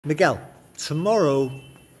Miguel, tomorrow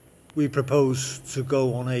we propose to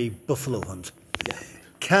go on a buffalo hunt. Yeah.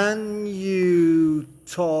 Can you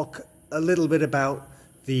talk a little bit about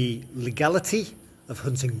the legality of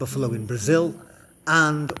hunting buffalo in Brazil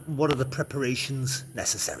and what are the preparations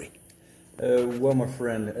necessary? Well, my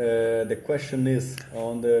friend, the question is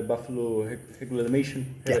on the buffalo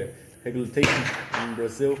regulation in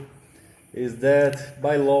Brazil is that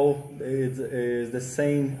by law it is the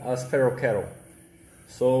same as feral cattle.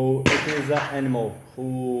 So it is an animal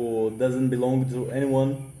who doesn't belong to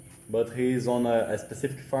anyone, but he is on a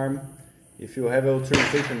specific farm. If you have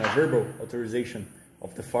authorization, a verbal authorization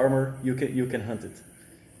of the farmer, you can hunt it.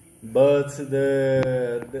 But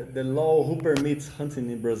the law who permits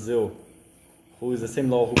hunting in Brazil, who is the same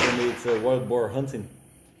law who permits wild boar hunting,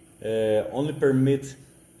 only permits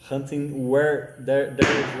hunting where there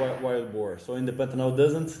is wild boar. So in the Pantanal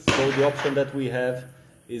doesn't. So the option that we have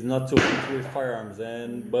is not to hunt with firearms,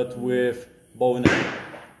 but with bow and arrow.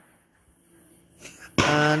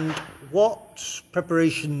 And what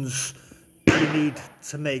preparations do you need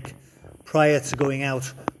to make prior to going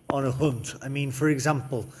out on a hunt? I mean, for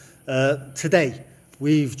example, today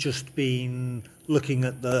we've just been looking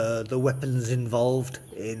at the weapons involved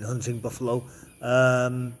in hunting buffalo.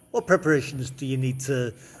 What preparations do you need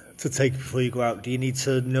to take before you go out? Do you need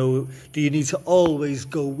to always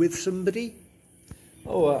go with somebody?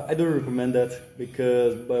 Oh, I don't recommend that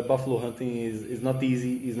because buffalo hunting is not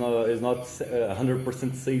easy. Is not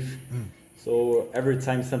 100% safe. So every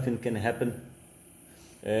time something can happen,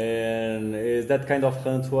 and is that kind of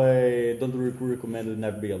hunt why I don't recommend it.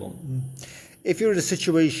 Never be alone. If you're in a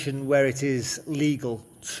situation where it is legal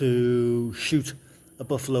to shoot a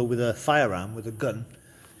buffalo with a firearm, with a gun,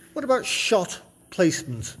 what about shot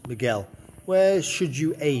placement, Miguel? Where should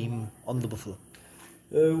you aim on the buffalo?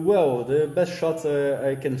 Well, the best shots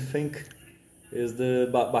I can think is the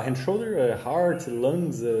behind shoulder, heart,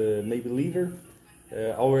 lungs, maybe liver.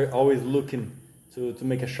 Always looking to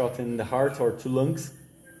make a shot in the heart or two lungs,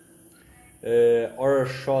 or a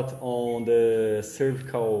shot on the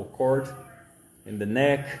cervical cord, in the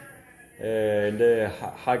neck, in the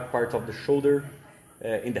high part of the shoulder,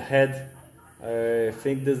 in the head. I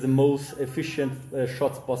think that's the most efficient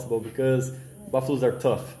shots possible because buffaloes are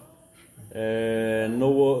tough.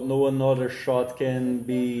 No another shot can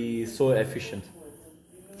be so efficient.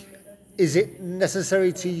 Is it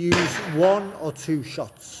necessary to use one or two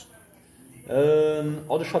shots?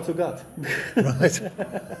 All the shots you got. Right.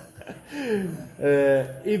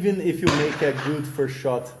 Even if you make a good first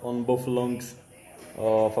shot on both lungs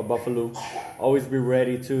of a buffalo, always be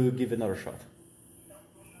ready to give another shot.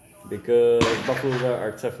 Because buffaloes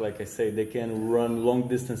are tough, like I say, they can run long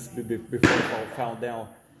distance before they fall down.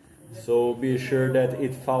 So be sure that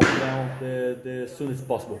it falls down the soonest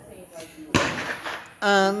possible.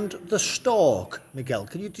 And the stalk, Miguel,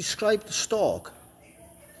 can you describe the stalk?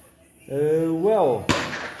 Well,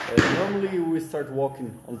 normally we start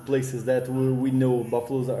walking on places that we know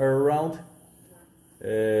buffaloes are around,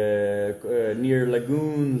 near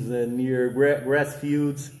lagoons, near grass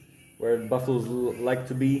fields, where buffaloes like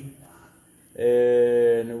to be.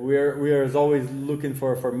 And we are always looking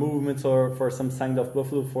for movements or for some sign of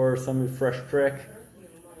buffalo, for some fresh track.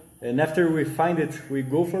 And after we find it, we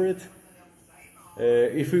go for it.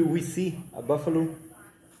 If we see a buffalo,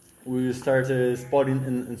 we start spotting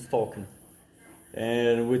and stalking.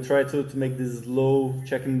 And we try to make this slow,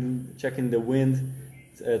 checking the wind,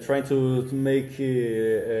 trying to make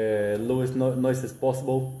lowest noises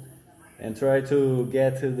possible, and try to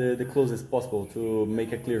get the closest possible to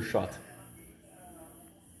make a clear shot.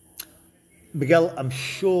 Miguel, I'm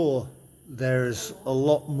sure there's a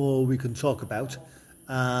lot more we can talk about,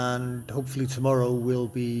 and hopefully tomorrow we'll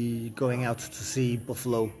be going out to see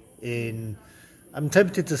buffalo in, I'm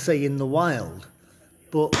tempted to say in the wild,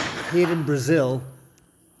 but here in Brazil,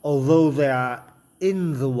 although they are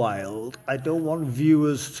in the wild, I don't want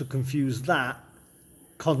viewers to confuse that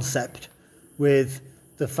concept with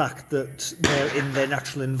the fact that they're in their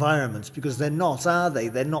natural environments, because they're not, are they?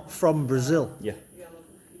 They're not from Brazil. Yeah.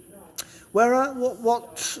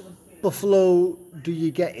 What buffalo do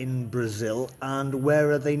you get in Brazil, and where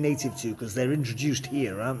are they native to? Because they're introduced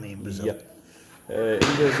here, aren't they, in Brazil? Yeah.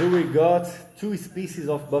 In Brazil we got two species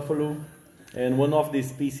of buffalo, and one of these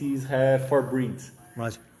species have 4 breeds.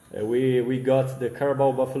 Right. We got the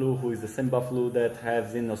Carabao buffalo, who is the same buffalo that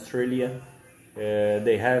has in Australia.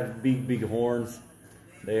 They have big horns.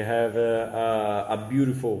 They have a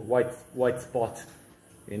beautiful white spot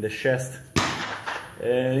in the chest.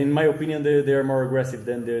 In my opinion, they are more aggressive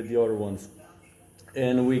than the other ones.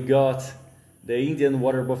 And we got the Indian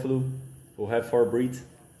water buffalo, who have 4 breeds.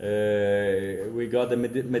 We got the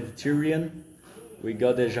Mediterranean. We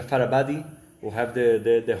got the Jafarabadi, who have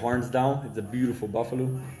the horns down. It's a beautiful buffalo.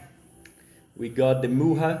 We got the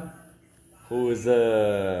Muha, who is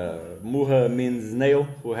Muha means snail,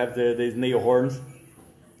 who have the snail horns,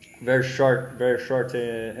 very short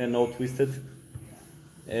and no twisted.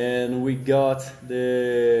 And we got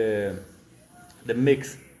the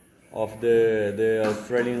mix of the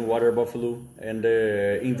Australian water buffalo and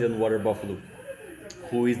the Indian water buffalo,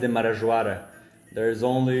 who is the Marajoara. There's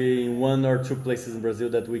only 1 or 2 places in Brazil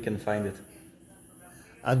that we can find it.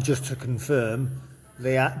 And just to confirm,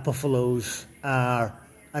 the buffaloes are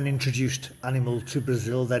an introduced animal to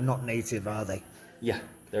Brazil. They're not native, are they? Yeah,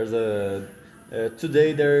 there's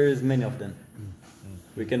today there is many of them.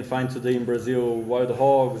 We can find today in Brazil wild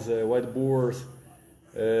hogs, wild boars,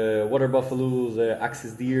 water buffaloes,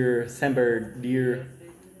 axis deer, sambar deer,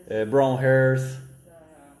 brown hares,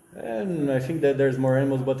 and I think that there's more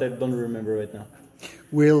animals, but I don't remember right now.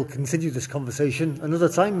 We'll continue this conversation another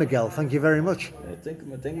time, Miguel. Thank you very much. Thank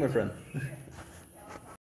you, my friend.